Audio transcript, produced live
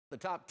The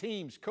top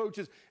teams,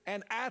 coaches,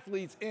 and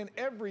athletes in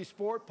every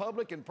sport,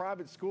 public and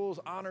private schools,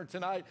 honored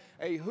tonight.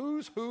 A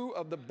who's who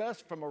of the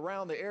best from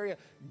around the area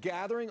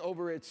gathering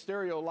over at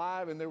Stereo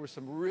Live, and there were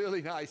some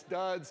really nice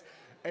duds.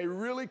 A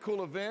really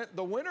cool event.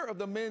 The winner of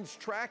the men's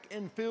track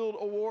and field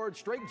award,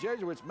 Strake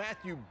Jesuits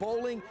Matthew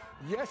Boling,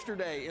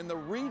 yesterday in the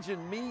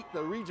region meet,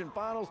 the region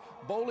finals.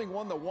 Boling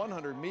won the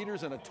 100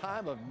 meters in a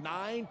time of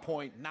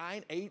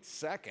 9.98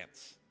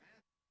 seconds.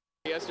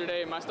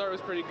 Yesterday, my start was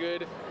pretty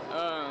good. It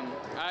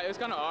was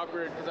kind of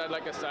awkward because I had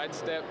like a side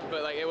step,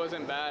 but like it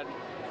wasn't bad.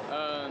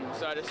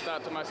 So I just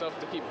thought to myself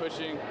to keep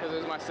pushing because it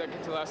was my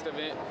second to last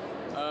event.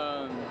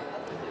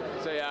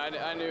 So yeah,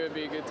 I knew it'd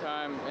be a good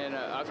time, and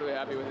I was really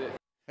happy with it.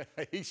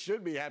 He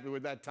should be happy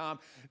with that, Tom.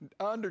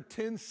 Under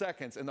 10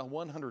 seconds in the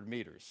 100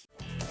 meters.